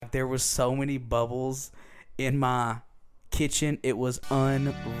Like, there was so many bubbles in my kitchen. It was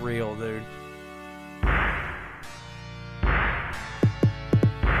unreal, dude.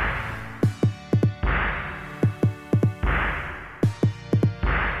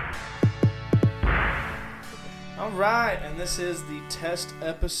 All right, and this is the test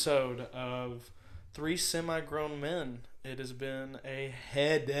episode of Three Semi-Grown Men. It has been a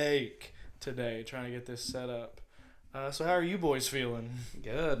headache today trying to get this set up. So how are you boys feeling?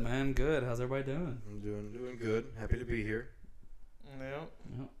 Good, man. Good. How's everybody doing? I'm doing good. Happy to be here.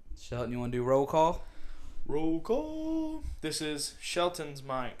 Yeah. Shelton, you want to do roll call? Roll call. This is Shelton's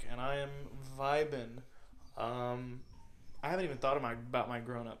mic, and I am vibing. I haven't even thought about my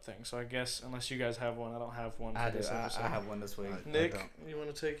grown-up thing, so I guess unless you guys have one, I don't have one. I For do. this I episode. have one this week. Nick, you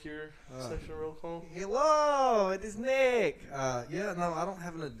want to take your section roll call? Hello, it is Nick. I don't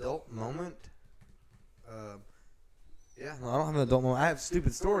have an adult moment. I don't have an adult moment. I have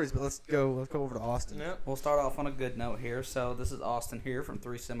stupid stories, but let's go over to Austin. Yep. We'll start off on a good note here. So this is Austin here from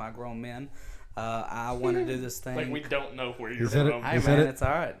Three Semi-Grown Men. I want to do this thing. Like we don't know where you're said it. from. Hey, You said man, it? it's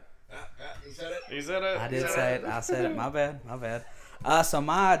all right. You said it? He said it. I did say it. I said it. My bad. So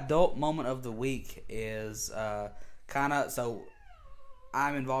my adult moment of the week is so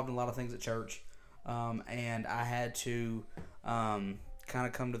I'm involved in a lot of things at church, and I had to kind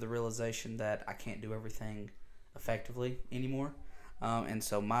of come to the realization that I can't do everything effectively anymore. And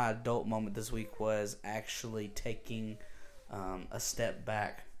so my adult moment this week was actually taking a step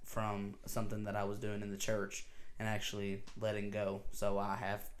back from something that I was doing in the church and actually letting go. So I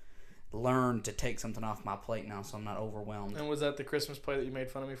have learned to take something off my plate now, so I'm not overwhelmed. And was that the Christmas play that you made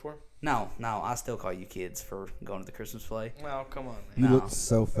fun of me for? No, I still call you kids for going to the Christmas play. Oh, come on, You man. No. looked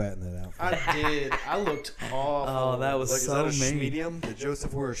so fat in that outfit. I did. I looked awful. Oh, that was Like, so is that a mean. schmedium? Did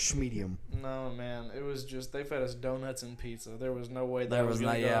Joseph wear a schmedium? No, man. It was just, they fed us donuts and pizza. There was no way that There I was was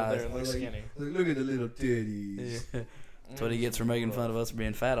going to no- go yeah, out there and look Like, skinny. Look at the little titties. That's what he gets for making fun of us for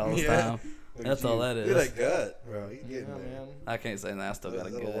being fat all the Yeah. time. That's all that Look is. at that gut, bro. He's Yeah, getting there. man. I can't say that. I still got a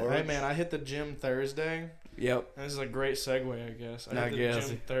Little good. large. Hey, man, I hit the gym Thursday. Yep. And this is a great segue, I guess. I hit the guess.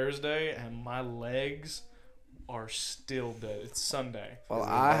 gym Thursday, and my legs are still dead. It's Sunday. Well,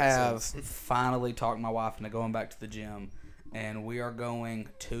 Doesn't I make have sense. finally talked my wife into going back to the gym, and we are going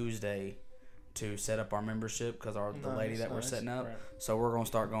Tuesday to set up our membership because the lady that we're Nice. setting up. Right. So we're gonna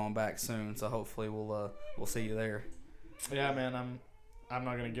start going back soon. So hopefully we'll see you there. Yeah, man, I'm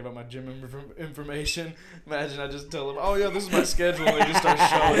not gonna give up my gym information. Imagine I just tell them, "Oh yeah, this is my schedule," and they just start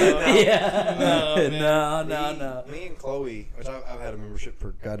showing up. Yeah. No, man. no. Me and Chloe, which I've had a membership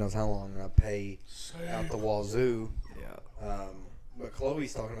for God knows how long, and I pay out the wazoo. Yeah. But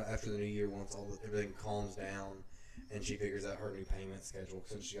Chloe's talking about after the new year, once everything calms down, and she figures out her new payment schedule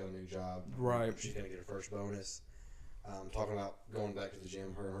since she got a new job. Right. She's gonna get her first bonus. Talking about going back to the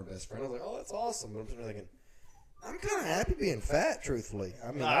gym, her and her best friend. I was like, oh, that's awesome. But I'm sitting there thinking, I'm kind of happy being fat, truthfully. I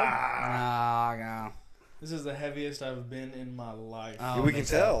mean, Nah. This is the heaviest I've been in my life, Oh, we me can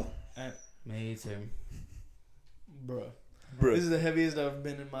too. tell. Me too. bruh. This is the heaviest I've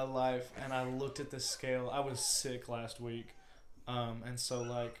been in my life, and I looked at the scale. I was sick last week, and so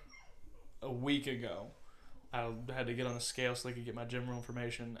like a week ago, I had to get on the scale so they could get my gym room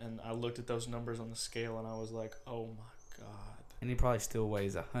information, and I looked at those numbers on the scale, and I was like, oh my god. And he probably still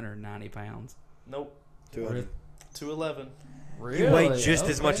weighs 190 pounds. Nope, 200. 211. Really? You weigh just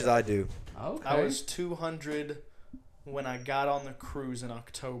as much as I do. Okay. I was 200 when I got on the cruise in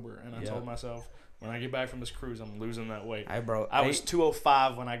October, and I told myself, when I get back from this cruise, I'm losing that weight. Hey, bro. I was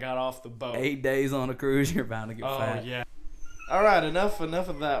 205 when I got off the boat. 8 days on a cruise, you're bound to get fat. Oh yeah. All right, enough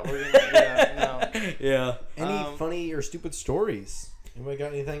of that. We're gonna, Yeah. Any funny or stupid stories? Anybody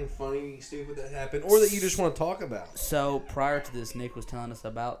got anything funny, stupid that happened, or that you just want to talk about? So prior to this, Nick was telling us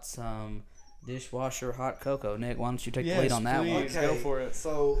about some dishwasher hot cocoa. Nick, why don't you take the lead on that one? please. Go for it.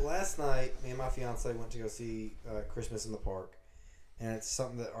 So last night, me and my fiance went to go see Christmas in the Park, and it's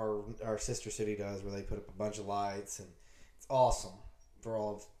something that our sister city does, where they put up a bunch of lights, and it's awesome for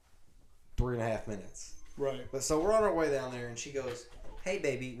all of 3.5 minutes. Right. But so we're on our way down there, and she goes, "Hey,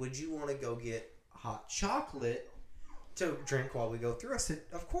 baby, would you want to go get hot chocolate to drink while we go through?" I said,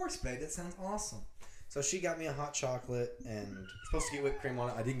 "Of course, babe. That sounds awesome." So she got me a hot chocolate, and supposed to get whipped cream on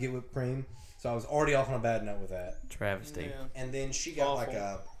it. I didn't get whipped cream, so I was already off on a bad note with that. Travesty. Yeah. And then she got Awful. like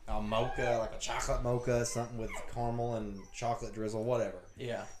a mocha, like a chocolate mocha, something with caramel and chocolate drizzle, whatever.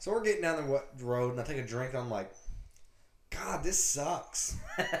 Yeah. So we're getting down the road, and I take a drink, and I'm like, God, this sucks.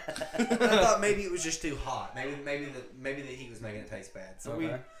 I thought maybe it was just too hot. Maybe the heat was making it taste bad. So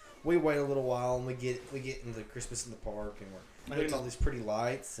Okay. we wait a little while, and we get into Christmas in the Park, and we're looking at all these pretty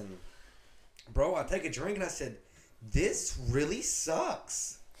lights, and bro, I take a drink, and I said, this really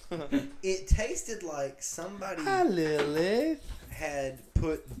sucks. It tasted like somebody Lily. had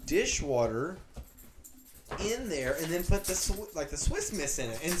put dishwater in there and then put the Swiss Miss in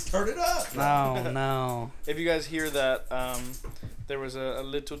it and stirred it up. No. If you guys hear that, there was a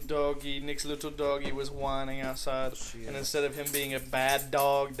little doggy. Nick's little doggy was whining outside, and instead of him being a bad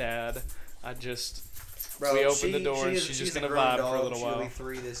dog dad, we opened the door and she's just gonna vibe for a little while. She'll be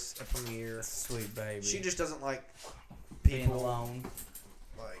 3 this upcoming year. Sweet baby. She just doesn't like being people alone.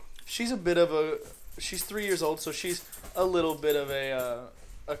 like. She's 3 years old, so she's a little bit of a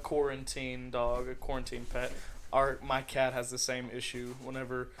quarantine dog, a quarantine pet. My cat has the same issue.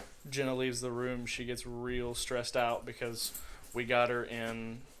 Whenever Jenna leaves the room, she gets real stressed out because we got her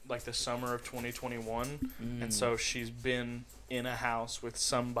in like the summer of 2021, and so she's been in a house with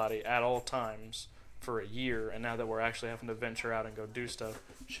somebody at all times for a year, and now that we're actually having to venture out and go do stuff,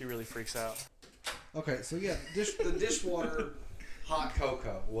 she really freaks out. Okay, so yeah, the dishwater hot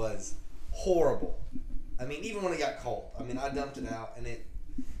cocoa was horrible. I mean, even when it got cold. I mean, I dumped it out, and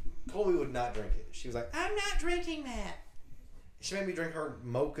Colby would not drink it. She was like, I'm not drinking that. She made me drink her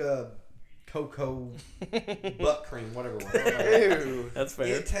mocha cocoa butt cream, whatever it was. Ew. That's fair.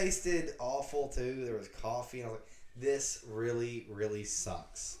 It tasted awful, too. There was coffee, and I was like, this really, really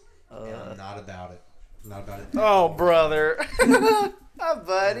sucks. And I'm not about it. Not about it. Oh, brother. Hi,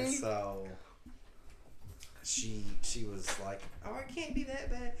 buddy. And so she was like, oh, I can't be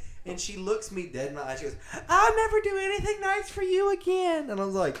that bad. And she looks me dead in my eyes. She goes, I'll never do anything nice for you again. And I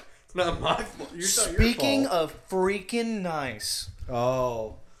was like, it's not my fault. It's not your Speaking fault. of freaking nice,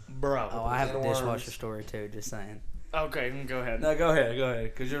 Oh. bro. Oh, I have a Worms. dishwasher story too. Just saying. Okay, go ahead. No, go ahead,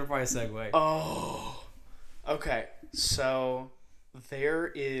 because you're probably a segue. Oh, okay. So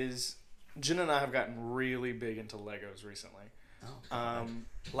there is. Jen and I have gotten really big into Legos recently.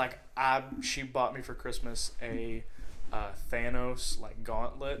 She bought me for Christmas a Thanos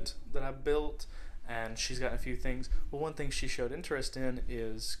gauntlet that I built, and she's gotten a few things. Well, one thing she showed interest in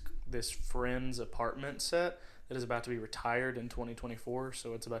is this Friends apartment set that is about to be retired in 2024,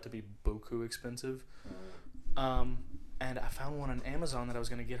 so it's about to be buku expensive. And I found one on Amazon that I was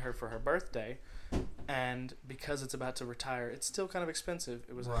going to get her for her birthday, and because it's about to retire, it's still kind of expensive.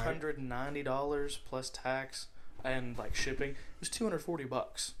 It was $190 plus tax and shipping. It was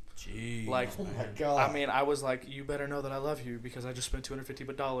 $240. Jeez. Oh my God. I mean, I was like, you better know that I love you because I just spent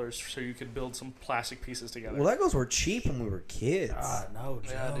 $250 so you could build some plastic pieces together. Well, Legos were cheap when we were kids. No,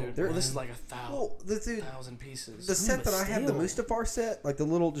 Joe. Yeah, dude. Well, this is like 1,000 pieces. The set that I have, the steal. Mustafar set, like the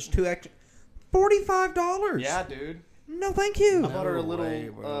little, just 2 extra, $45. Yeah, dude. No, thank you. I bought her a little way,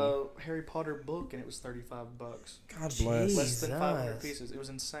 bro. Harry Potter book, and it was $35. God bless. Less than 500 Jesus. pieces. It was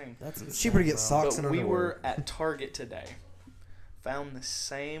insane. That's It's cheaper to get socks But and we underwear. were at Target today, found the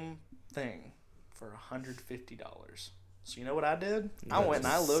same thing for $150. So you know what I did? I went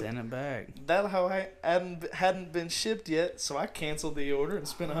and I looked. Send it back. That how I hadn't been shipped yet, so I canceled the order and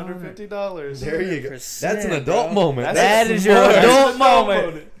spent $150. There you go. 100%, That's an adult moment. That is your That's adult an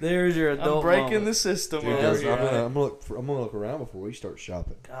moment. There's your adult I'm breaking moment. the system Dude, over I'm here. gonna look around before we start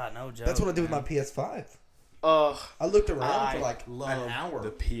shopping. God, no joke. That's what I did with my PS5. Ugh. I looked around for I like love an hour.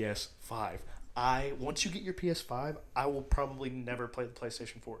 the PS5. Once you get your PS5, I will probably never play the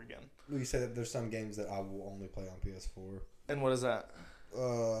PlayStation 4 again. You said that there's some games that I will only play on PS4. And what is that?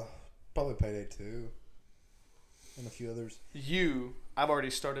 Probably Payday 2. And a few others. I've already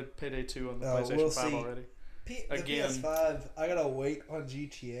started Payday 2 on the Oh, PlayStation we'll 5 see. already. The Again. PS5, I gotta wait on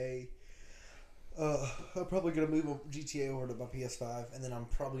GTA. I'm probably gonna move GTA over to my PS5, and then I'm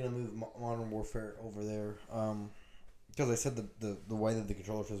probably gonna move Modern Warfare over there. Because I said the way that the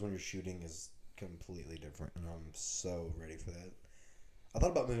controller feels when you're shooting is completely different, and I'm so ready for that. I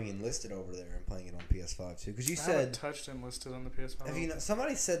thought about moving Enlisted over there and playing it on PS5 too, because you I haven't said touched Enlisted on the PS5. have you know,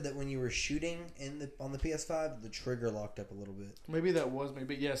 somebody said that when you were shooting on the PS5, the trigger locked up a little bit. Maybe that was me,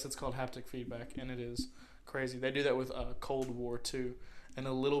 but yes, it's called haptic feedback, and it is crazy. They do that with Cold War 2, and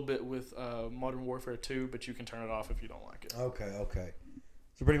a little bit with Modern Warfare 2, but you can turn it off if you don't like it. Okay.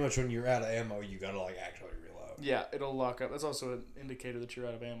 So pretty much when you're out of ammo, you gotta actually reload. Yeah, it'll lock up. That's also an indicator that you're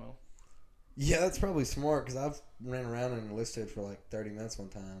out of ammo. Yeah, that's probably smart because I've ran around and enlisted for 30 minutes one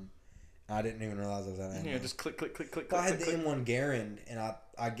time. I didn't even realize I was out of ammo. Yeah, just click. I had the M1 Garand, and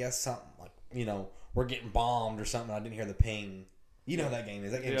I guess something we're getting bombed or something. I didn't hear the ping. You know how that game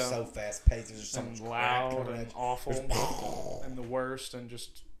is. That game's so fast paced. There's just so much and crap loud coming and at you. awful and the worst and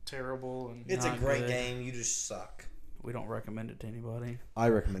just terrible and It's a Not great good. game. You just suck. We don't recommend it to anybody. I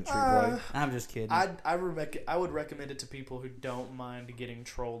recommend Street Play. I'm just kidding. I would recommend it to people who don't mind getting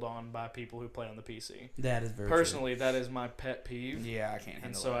trolled on by people who play on the PC. That is very Personally, that is my pet true. peeve. Yeah, I can't handle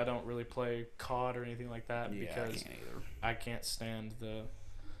And so it. I don't really play COD or anything like that Yeah, I because can't either. I can't stand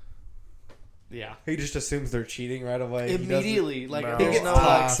Yeah. He just assumes they're cheating right away. Immediately. Like, Bro, there's gets no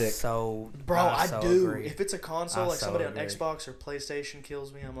toxic. I so do. agree. If it's a console, I like so somebody agree. on Xbox or PlayStation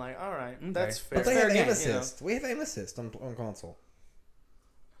kills me, I'm like, all right, Okay. that's fair. But they Fair have game, aim you assist. We have aim assist on console.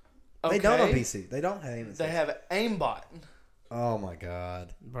 Okay. They don't on PC. They don't have aim assist. They have aimbot. Oh my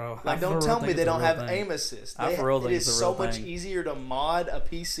god. Bro, Like, don't tell me they don't have aim assist. I for real It think is it's a so real much thing. easier to mod a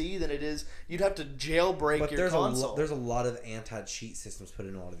PC than it is. You'd have to jailbreak But your there's console. there's a lot of anti-cheat systems put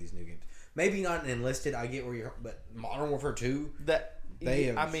in a lot of these new games. Maybe not in Enlisted. I get where you're, but Modern Warfare 2. They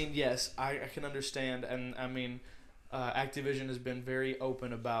have- I mean, yes, I can understand, and I mean, Activision has been very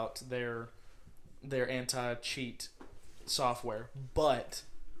open about their anti-cheat software, but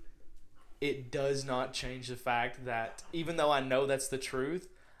it does not change the fact that even though I know that's the truth,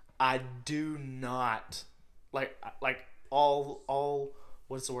 I do not like all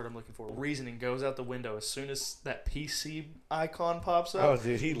what's the word I'm looking for? Reasoning goes out the window as soon as that PC icon pops up. Oh,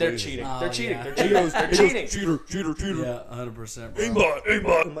 dude, they're cheating. Oh, They're cheating. yeah. They're cheating. They're cheating. Cheater. Yeah, 100%. Bro.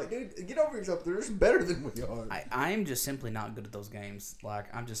 Aimbot. I'm like, dude, get over yourself. They're just better than we are. I'm just simply not good at those games. Like,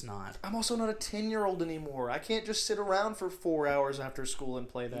 I'm just not. I'm also not a 10-year-old anymore. I can't just sit around for 4 hours after school and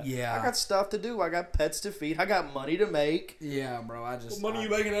play that. Yeah. I got stuff to do. I got pets to feed. I got money to make. Yeah, bro, I just... What money you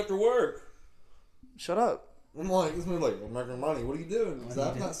making after work? Shut up. I'm like, this man's like, I'm making money. What are you doing? Because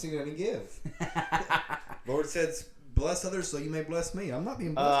I've not seen any give. Lord says, bless others so you may bless me. I'm not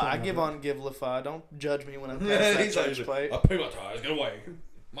being blessed. I give on Givelify. Don't judge me when I'm past that church plate. I pay my tithes. Get away.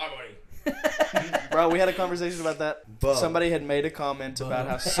 My money. Bro, we had a conversation about that. Bum. Somebody had made a comment about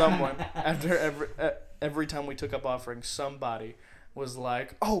how someone, after every time we took up offerings, somebody was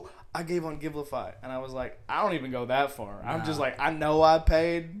like, oh, I gave on Givelify. And I was like, I don't even go that far. I'm just like, I know I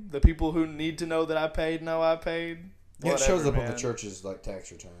paid. The people who need to know that I paid know I paid. Yeah, it shows up on man. the church's like tax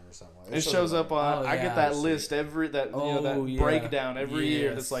return or something. Like It shows up on. Oh, I yeah, get that I see. list that Oh, yeah. breakdown every year.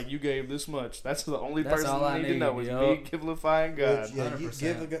 Yes. That's like you gave this much. That's the only That's person all I you need to need, know is yup. me, Givelify, and God. Yeah, you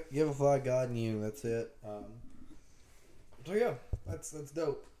 100%. give a fly God and you. That's it. So yeah, that's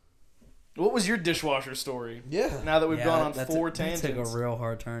dope. What was your dishwasher story? Yeah. Now that we've gone on that's four That tangents. took a real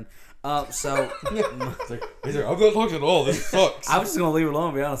hard turn. So... He's like, I'm not talking at all. This sucks. I was just gonna leave it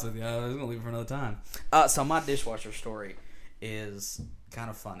alone. To be honest with you, I was gonna leave it for another time. So my dishwasher story is kind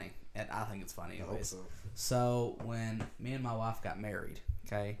of funny, and I think it's funny. I hope Anyways. so. So when me and my wife got married,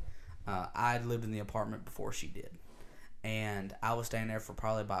 okay, I had lived in the apartment before she did, and I was staying there for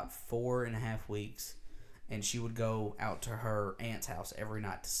probably about 4.5 weeks, and she would go out to her aunt's house every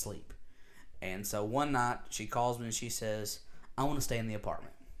night to sleep. And so one night she calls me and she says, "I want to stay in the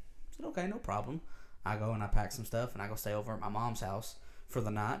apartment." I said, "Okay, no problem." I go and I pack some stuff and I go stay over at my mom's house for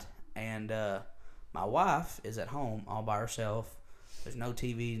the night. And my wife is at home all by herself. There's no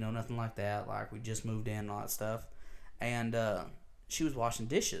TV, no nothing like that. Like, we just moved in and all that stuff. And she was washing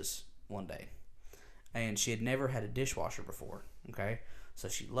dishes one day. And she had never had a dishwasher before, okay? So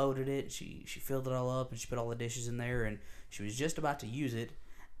she loaded it, she filled it all up, and she put all the dishes in there. And she was just about to use it,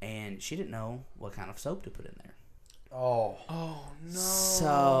 and she didn't know what kind of soap to put in there. Oh. Oh no!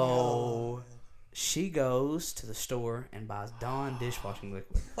 So she goes to the store and buys Dawn dishwashing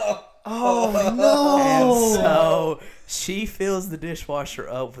liquid. Oh no! And so she fills the dishwasher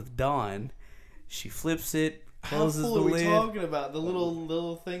up with Dawn. She flips it, How closes full the are we lid, talking about? The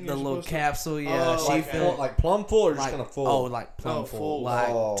little thing. the you're little supposed to- capsule. Yeah, Oh, she okay. filled Like plum full or just like kind of full? Oh, like plum Oh, full, full. like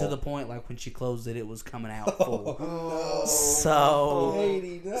Oh. to the point like when she closed it, it was coming out full. Oh, So-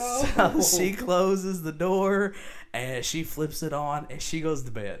 Katie, no. So she closes the door and she flips it on and she goes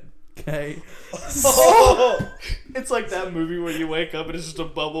to bed. Okay. It's like that movie where you wake up and it's just a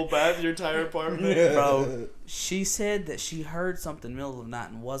bubble bath in your entire apartment. Bro, she said that she heard something in the middle of the night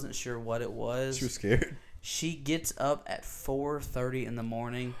and wasn't sure what it was. She was scared. She gets up at 4:30 in the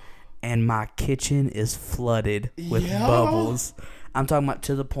morning, and my kitchen is flooded with Yeah. bubbles. I'm talking about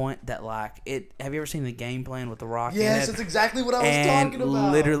to the point that like it. Have you ever seen The Game Plan with The Rock? Yes, in that's it? exactly what I was And talking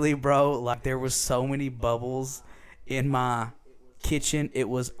about. literally, bro, like there was so many bubbles in my kitchen. It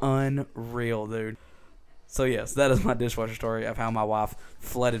was unreal, dude. So yes, that is my dishwasher story of how my wife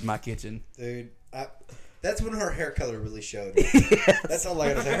flooded my kitchen. Dude, that's when her hair color really showed. That's all I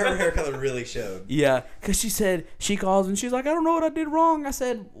gotta say. Her hair color really showed. Yeah, because she calls and she's like, I don't know what I did wrong. I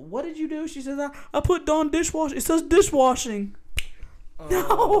said, what did you do? She says, I put Dawn dishwashing. It says dishwashing.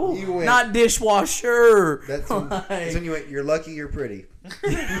 No, You went- not dishwasher. That's when you went, you're lucky you're pretty.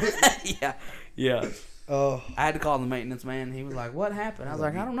 yeah. Oh. I had to call the maintenance man. He was like, what happened? I was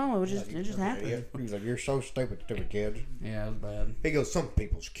like, I don't know. It just happened. He's like, you're so stupid kids. Yeah, it was bad. He goes, some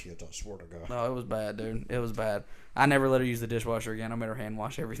people's kids, I swear to God. No, it was bad, dude. It was bad. I never let her use the dishwasher again. I made her hand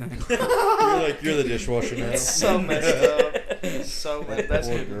wash everything. You're the dishwasher now. So messed up. So man, that's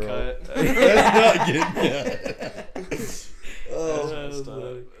Poor getting girl. cut. That's not good.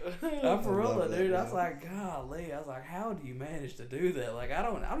 Oh, I'm for real, love though, that, dude. I man. was like, golly. I was like, how do you manage to do that? Like, I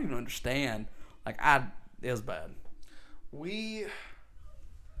don't even understand. Like, it was bad.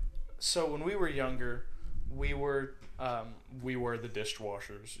 So when we were younger, we were the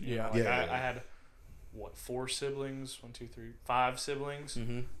dishwashers. You Yeah. know, like Yeah. I had 4 siblings? 1, 2, 3, 5 siblings.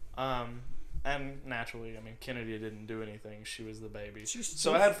 Mm-hmm. And naturally, I mean, Kennedy didn't do anything. She was the baby. She's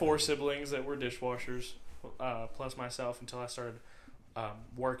So I had 4 siblings that were dishwashers, plus myself until I started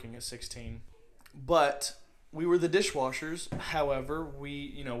working at 16. But we were the dishwashers. However,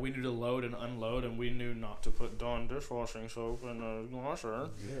 we knew to load and unload, and we knew not to put Dawn dishwashing soap in the washer.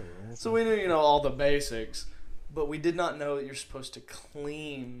 So we knew, all the basics. But we did not know that you're supposed to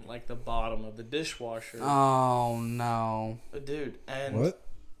clean, like, the bottom of the dishwasher. Oh, no. Dude, and... What?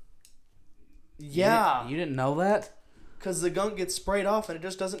 Yeah. You didn't know that? Because the gunk gets sprayed off and it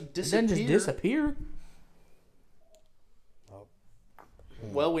just doesn't It disappear. didn't just disappear?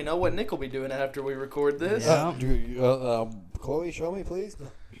 Well, we know what Nick will be doing after we record this. Yeah. Chloe, show me, please.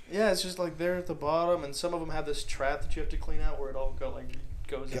 Yeah, it's just like there at the bottom, and some of them have this trap that you have to clean out where it all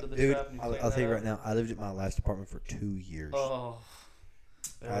goes into the Dude, trap. And you I'll clean tell that you out. right now, I lived at my last apartment for 2 years. Oh.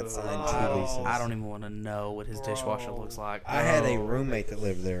 I'd signed Oh. 2 leases. I don't even want to know what his dishwasher looks like. I had a Oh. roommate that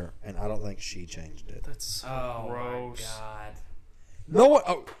lived there, and I don't think she changed it. That's so Oh, gross. my God. No, what?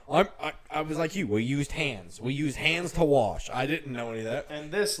 Oh, I was like you. We used hands. We used hands to wash. I didn't know any of that.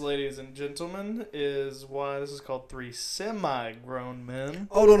 And this, ladies and gentlemen, is why this is called 3 semi-grown men.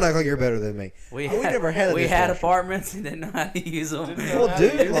 Oh, don't act like you're better than me. We never had a We had dishwasher. apartments and didn't know how to use them. Didn't know Well, how to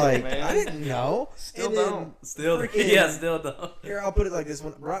dude, use it, like, man. I didn't know. Still And then- don't. Still, Freaking- yeah, still don't. Here, I'll put it like this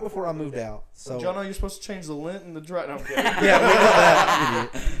one. Right before I moved out. So Did y'all know you're supposed to change the lint in the dry? No, I'm kidding. yeah, we know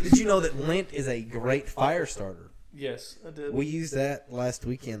that. Did you know that lint is a great fire starter? Yes, I did. We used that last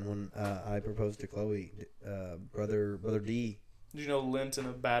weekend when I proposed to Chloe, brother D. Did you know lint in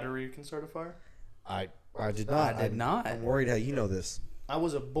a battery can start a fire? I did not. I did not. I'm worried how you know this. I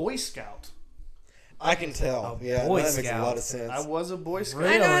was a Boy Scout. I can tell. A Yeah, Boy that makes a Scout. lot of sense. I was a Boy Scout.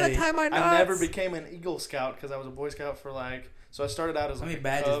 Really? I know how to tie my knots. I never became an Eagle Scout because I was a Boy Scout for so I started out as How like many a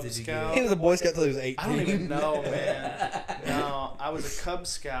badges Cub did you Scout. get? He was a Boy Scout till he was 18. I don't even know, man. No, I was a Cub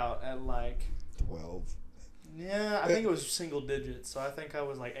Scout at 12. I think it was single digits. So I think I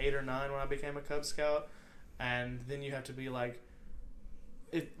was like 8 or 9 when I became a Cub Scout, and then you have to be like,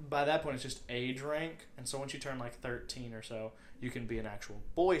 by that point it's just age rank, and so once you turn like 13 or so, you can be an actual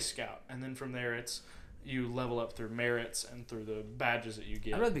Boy Scout, and then from there you level up through merits and through the badges that you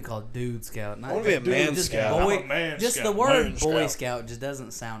get. I'd rather be called Dude Scout. Not I wanna be a dude, Man just Scout. Boy, I'm a Man just Scout, the word Man Boy Scout. Scout just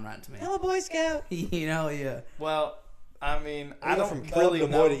doesn't sound right to me. I'm a Boy Scout. Yeah. Well, I mean, I go don't from Cub really to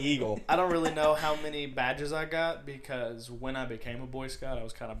know. Boy to Eagle. I don't really know how many badges I got because when I became a Boy Scout, I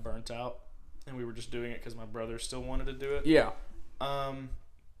was kind of burnt out, and we were just doing it because my brother still wanted to do it. Yeah.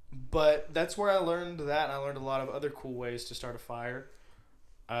 But that's where I learned that, and I learned a lot of other cool ways to start a fire.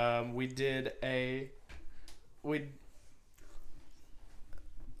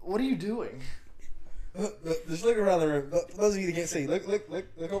 What are you doing? Just look around the room. For those of you that can't see,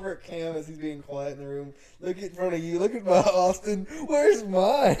 look over at Cam as he's being quiet in the room. Look in front of you. Look at my Austin. Where's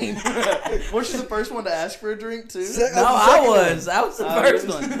mine? Weren't you the first one to ask for a drink too? No, I was the first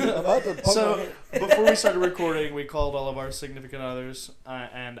one. About to poke my So head. before we started recording, we called all of our significant others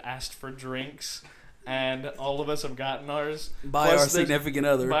and asked for drinks, and all of us have gotten ours. By Plus our there's- significant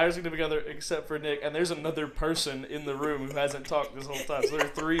other. By our significant other, except for Nick, and there's another person in the room who hasn't talked this whole time. So there are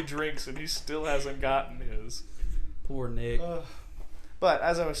 3 drinks, and he still hasn't gotten his. Poor Nick. But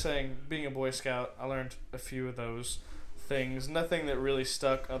as I was saying, being a Boy Scout, I learned a few of those things. Nothing that really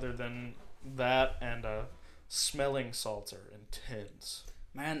stuck other than that, and smelling salts are intense.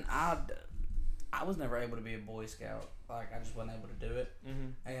 Man, I was never able to be a Boy Scout. Like, I just wasn't able to do it. Mm-hmm.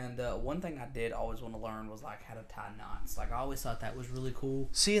 And one thing I did always want to learn was, like, how to tie knots. Like, I always thought that was really cool.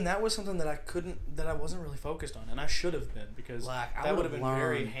 See, and that was something that I wasn't really focused on, and I should have been, because Like, I that would would've have been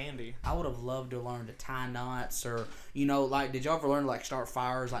very learned- handy. I would have loved to learn to tie knots, or, you know, like, did y'all ever learn to, like, start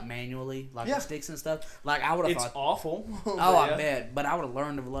fires, like, manually? Like, Yeah. with sticks and stuff? Like, I would have It's thought... awful. Oh, but I yeah. bet. But I would have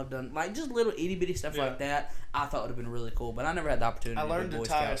learned to love done, like, just little itty-bitty stuff Yeah. like that. I thought would have been really cool. But I never had the opportunity I to learned be a to Boy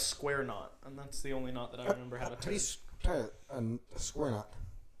tie a Scout. square knot, and that's the only knot that I remember how to How do tie. you tie a square knot?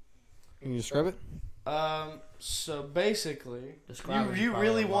 Can you describe it? So basically, Describe it you probably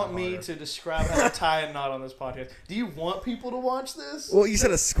really a lot want me harder. to describe how to tie a knot on this podcast? Do you want people to watch this? Well, you said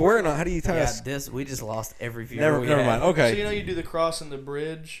a square knot. How do you tie Yeah, we just lost every viewer. Never, we never had. mind. So Okay. you know you do the cross and the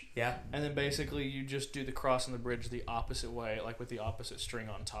bridge, Yeah. and then basically you just do the cross and the bridge the opposite way, like with the opposite string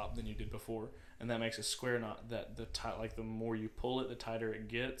on top than you did before, and that makes a square knot. That the more you pull it, the tighter it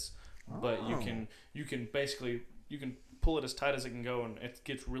gets. But you can basically pull it as tight as it can go, and it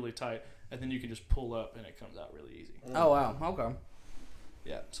gets really tight, and then you can just pull up, and it comes out really easy. Oh wow. Okay.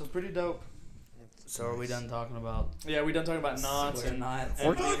 Yeah, so pretty dope. So are we done talking about Yeah, we done talking about knots square and knots? and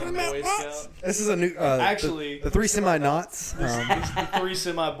We're being talking a about Boy knots. Scout. This is a new. Actually, the three semi knots. the 3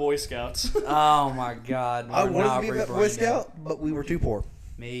 semi Boy Scouts. Oh my God. I we're wanted not to be a Boy rebranding. Scout, but we were too poor.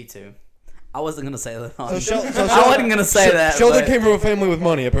 Me too. I wasn't gonna say that. So Sheldon, I wasn't gonna say that. Sheldon but- came from a family with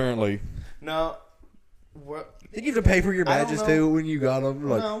money, apparently. No, what? Did you have to pay for your I don't badges know. too when you got them?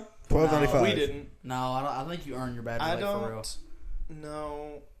 Like No, $12.95. we didn't. No, I think you earned your badge. I like, for real. don't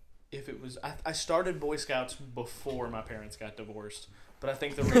know if it was. I started Boy Scouts before my parents got divorced, but I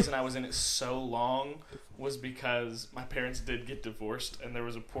think the reason I was in it so long was because my parents did get divorced, and there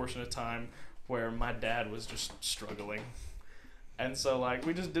was a portion of time where my dad was just struggling. And so, like,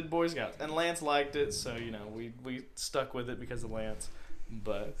 we just did Boy Scouts. And Lance liked it, so, you know, we stuck with it because of Lance.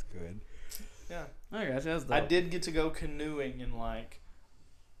 But, That's good. yeah. I got you. That's dope. I did get to go canoeing in, like,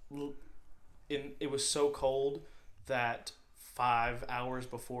 it was so cold that 5 hours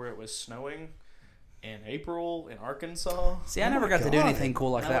before it was snowing in April in Arkansas. See, I Oh never my got to do God. anything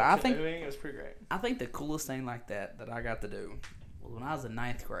cool like And that. I went think canoeing. It was pretty great. I think the coolest thing like that I got to do was when I was in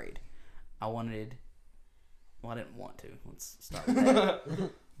 9th grade. I wanted. Well, I didn't want to. Let's start with that.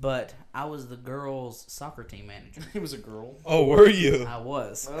 But I was the girls' soccer team manager. He was a girl. Oh, were you? I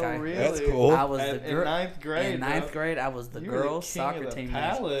was. Oh, Okay? really? That's cool. I was And the in girl. 9th grade. In 9th bro. grade, I was the You were girls' king of soccer the team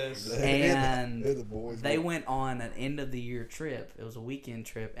manager. palace. And They're the boys. They went on an end of the year trip. It was a weekend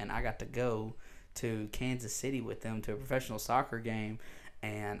trip, and I got to go to Kansas City with them to a professional soccer game,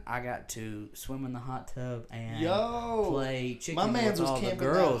 and I got to swim in the hot tub and Yo, play chicken my man's with was all the camping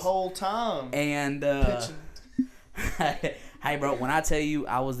that girls. whole time. And Pitching. hey, bro, when I tell you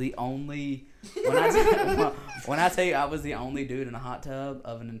I was the only when I tell you I was the only dude in a hot tub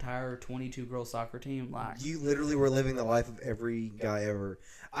of an entire 22 girl soccer team, like You literally were living the life of every guy ever.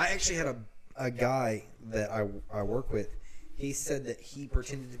 I actually had a guy that I work with. He said that he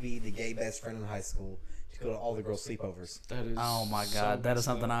pretended to be the gay best friend in high school to go to all the girls' sleepovers. That is oh my so god, that is messed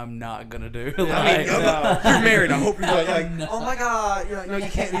something up. I'm not gonna do. Yeah, Like, no. You're married. I hope you're like Oh my god! You're like, no, you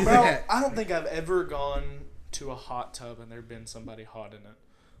can't do Bro, that. I don't think I've ever gone to a hot tub and there been somebody hot in it.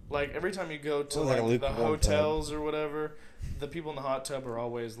 Like every time you go to Well, like a like the lukewarm hotels or whatever, the people in the hot tub are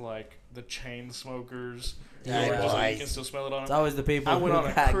always like the chain smokers. Yeah, who are just, like, right. you can still smell it on It's them. always the people I who went on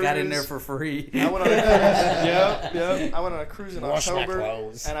a got in there cruise. for free. I went on a cruise. Yep. I went on a cruise in Wash my October,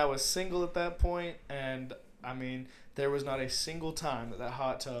 clothes. and I was single at that point. And I mean, there was not a single time that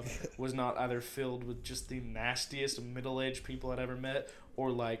hot tub was not either filled with just the nastiest middle-aged people I'd ever met,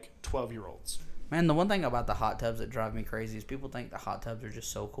 or like 12-year-olds. Man, the one thing about the hot tubs that drive me crazy is people think the hot tubs are just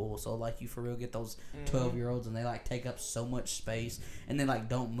so cool. So like you for real get those 12-year-olds and they like take up so much space and they like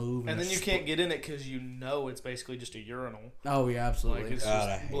don't move. And then they're you can't get in it because you know it's basically just a urinal. Oh yeah, absolutely. Like, it's God,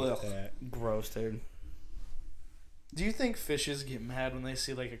 I just hate blech. that. Gross, dude. Do you think fishes get mad when they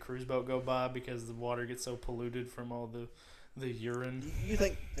see like a cruise boat go by because the water gets so polluted from all the urine? You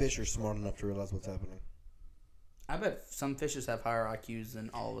think fish are smart enough to realize what's happening? I bet some fishes have higher IQs than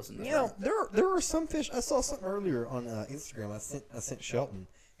all of us in this You know, there are some fish. I saw something earlier on Instagram. I sent Shelton.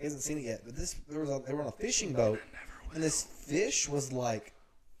 He hasn't seen it yet, but they were on a fishing boat, and this fish was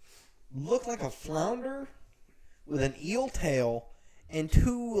looked like a flounder with an eel tail and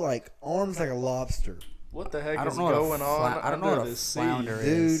two like arms like a lobster. What the heck I don't is know what a going on? I don't know under what a the sea? flounder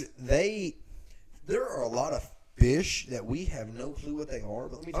is. Dude, there are a lot of fish that we have no clue what they are.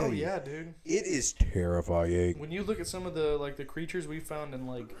 But let me tell Oh you, yeah, dude. it is Terrifying. When you look at some of the creatures we found in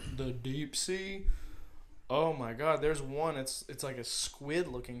like the deep sea, oh my god, there's one. It's like a squid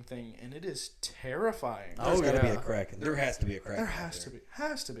looking thing, and it is terrifying. Oh, There's got to be yeah. a kraken. There has to be a kraken. There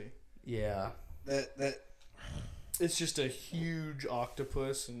has to be. Yeah. That It's just a huge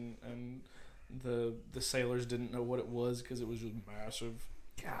octopus, and the sailors didn't know what it was because it was just massive.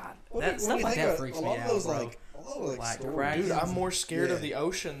 God, Well, that when stuff you like think that about it, freaks a me lot of out, those, bro. a lot of Like stories. kraken. Dude, I'm more scared of Yeah. the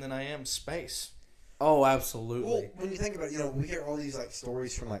ocean than I am space. Oh, absolutely. Well, when you think about it, we hear all these like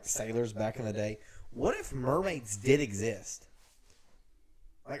stories from like sailors back in the day. What if mermaids did exist?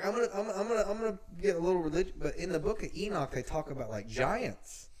 Like I'm gonna get a little religious, but in the book of Enoch they talk about like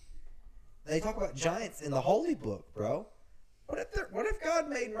giants. They talk about giants in the holy book, bro. What if God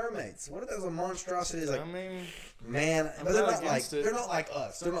made mermaids? What if there's a monstrosity? Like, I mean, man, I'm but they're not not like against it. they're not like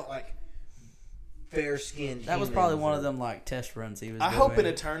us. They're not like fair skinned. That was probably one of them like test runs he was I doing. hope in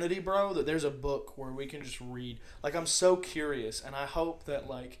eternity, bro, that there's a book where we can just read. Like, I'm so curious, and I hope that,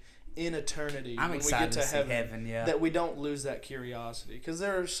 like, in eternity, I'm when we excited get to see heaven, yeah. that we don't lose that curiosity. Because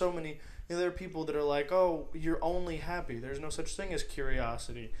there are so many, there are people that are like, oh, you're only happy. There's no such thing as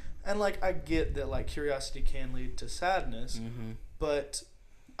curiosity. And, like, I get that, like, curiosity can lead to sadness, Mm-hmm. but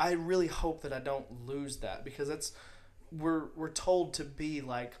I really hope that I don't lose that, because that's... We're told to be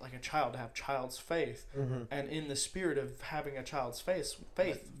like a child, to have child's faith, and in the spirit of having a child's faith,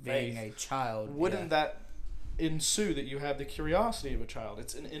 Being a child. wouldn't that ensue that you have the curiosity of a child?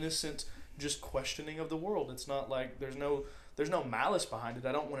 It's an innocent, just questioning of the world. It's not like there's no malice behind it.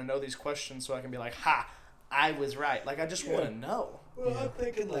 I don't want to know these questions so I can be like, ha, I was right. Like, I just want to know. Well, I'm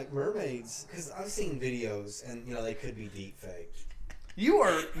thinking like mermaids because I've seen videos and they could be deep faked. You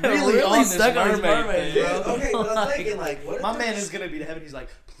are really on this stuck on his mermaid mermaid, thing. bro. Okay, but I'm thinking like, what if My man there's- is gonna be to heaven. He's like,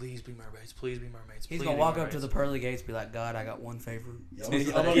 please be mermaids. Please be mermaids. He's please gonna be walk up to mermaids." the pearly gates, and be like, God, I got one favor. Yeah,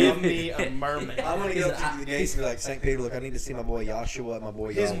 I'm gonna give me a mermaid. I'm gonna He's go up like, to the gates and be like, St. Peter, look, I need to see my boy Joshua and my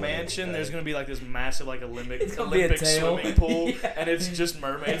boy His Yahweh. mansion, there's gonna be like this massive like It's gonna be a Olympic tail. swimming pool, Yeah. and it's just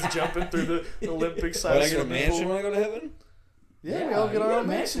mermaids jumping through the Olympic Would size I get a swimming mansion pool. when I go to heaven? Yeah, we all get our own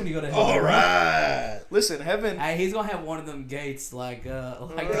mansion. when you go to heaven. All right. Listen, heaven. Hey, he's gonna have one of them gates like the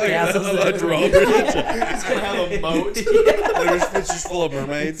Like castles. a drawbridge. He's gonna have a moat. It's just full of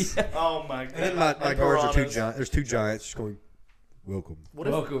mermaids. Oh my god. And then my And guards are two piranhas. giants. There's two giants just going, welcome. What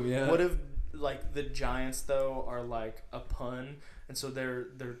if, Welcome, yeah. What if like the giants though are like a pun, and so they're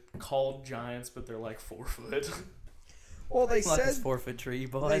called giants, but they're like 4 foot. Well, they like this said 4-foot tree,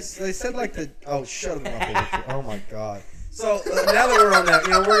 they, boys. they said like the shut up, my boy. Oh my god. So now that we're on that,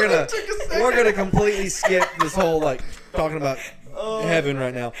 we're gonna completely skip this whole like talking about heaven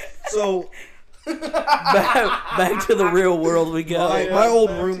right now. So back to the real world we go. my old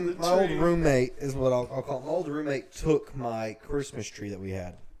back to room, the my old tree. roommate is what I'll call it. My old roommate took my Christmas tree that we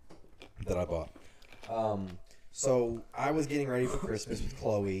had that I bought. So I was getting ready for Christmas with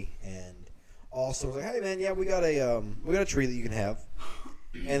Chloe, and also was like, "Hey man, yeah, we got a tree that you can have."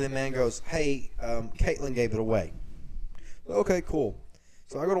 And the man goes, "Hey, Caitlin gave it away." Okay, cool.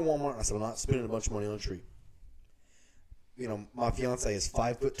 So I go to Walmart and I said, "I'm not spending a bunch of money on a tree." My fiance is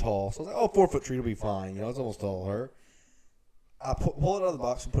 5 foot tall, so I was like, "Oh, 4 foot tree will be fine." It's almost tall her. I pull it out of the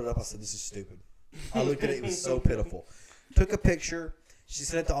box and put it up. I said, "This is stupid." I looked at it; it was so pitiful. Took a picture. She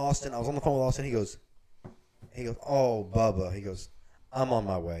sent it to Austin. I was on the phone with Austin. He goes, "Oh, Bubba." He goes, "I'm on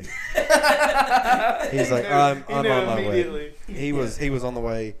my way." He's like, "I'm He on knew my way." immediately. He was on the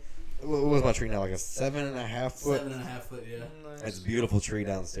way. What was my tree now? Like a 7.5 foot. 7.5 foot, yeah. It's a beautiful tree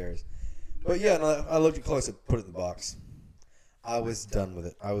downstairs. But yeah, no, I looked close and put it in the box. I was done with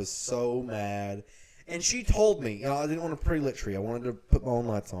it. I was so mad. And she told me, I didn't want a pre-lit tree. I wanted to put my own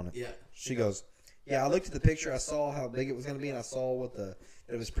lights on it. Yeah. She goes, "Yeah, I looked at the picture. I saw how big it was going to be, and I saw that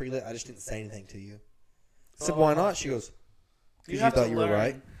it was pre-lit. I just didn't say anything to you." I said, "Why not?" She goes, "Because you have thought to you were learn.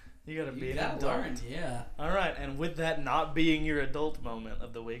 right." You gotta be You an got adult. learned, yeah. All right, and with that not being your adult moment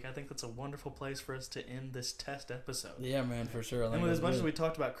of the week, I think that's a wonderful place for us to end this test episode. Yeah, man, for sure. And with as much as we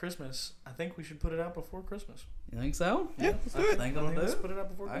talked about Christmas, I think we should put it out before Christmas. You think so? Yeah, let's do I it. think I I'm think gonna let's do put it out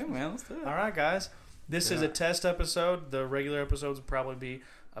before it. Hey, Christmas. man, let's do it. All right, guys. This is Yeah. a test episode. The regular episodes will probably be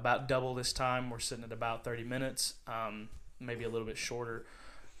about double this time. We're sitting at about 30 minutes, maybe a little bit shorter.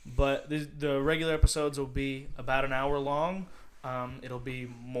 But the regular episodes will be about an hour long. It'll be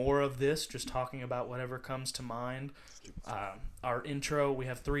more of this, just talking about whatever comes to mind. Our intro, we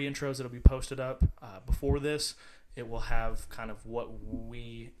have 3 intros that'll be posted up before this. It will have kind of what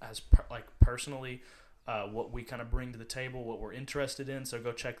we, personally, what we kind of bring to the table, what we're interested in. So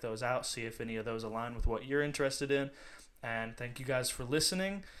go check those out, see if any of those align with what you're interested in. And thank you guys for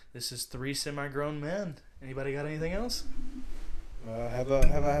listening. This is 3 Semi-Grown Men. Anybody got anything else? Have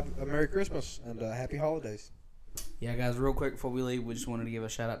a Merry Christmas and Happy Holidays. Yeah, guys, real quick before we leave, we just wanted to give a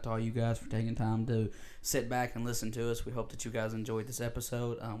shout out to all you guys for taking time to sit back and listen to us. We hope that you guys enjoyed this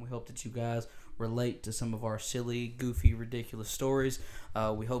episode. We hope that you guys relate to some of our silly, goofy, ridiculous stories.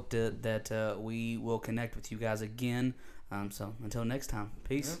 We hope that we will connect with you guys again. So until next time,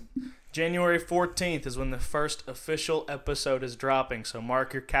 peace. January 14th is when the first official episode is dropping, so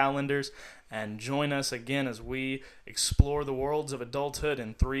mark your calendars and join us again as we explore the worlds of adulthood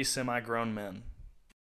in 3 Semi-Grown Men.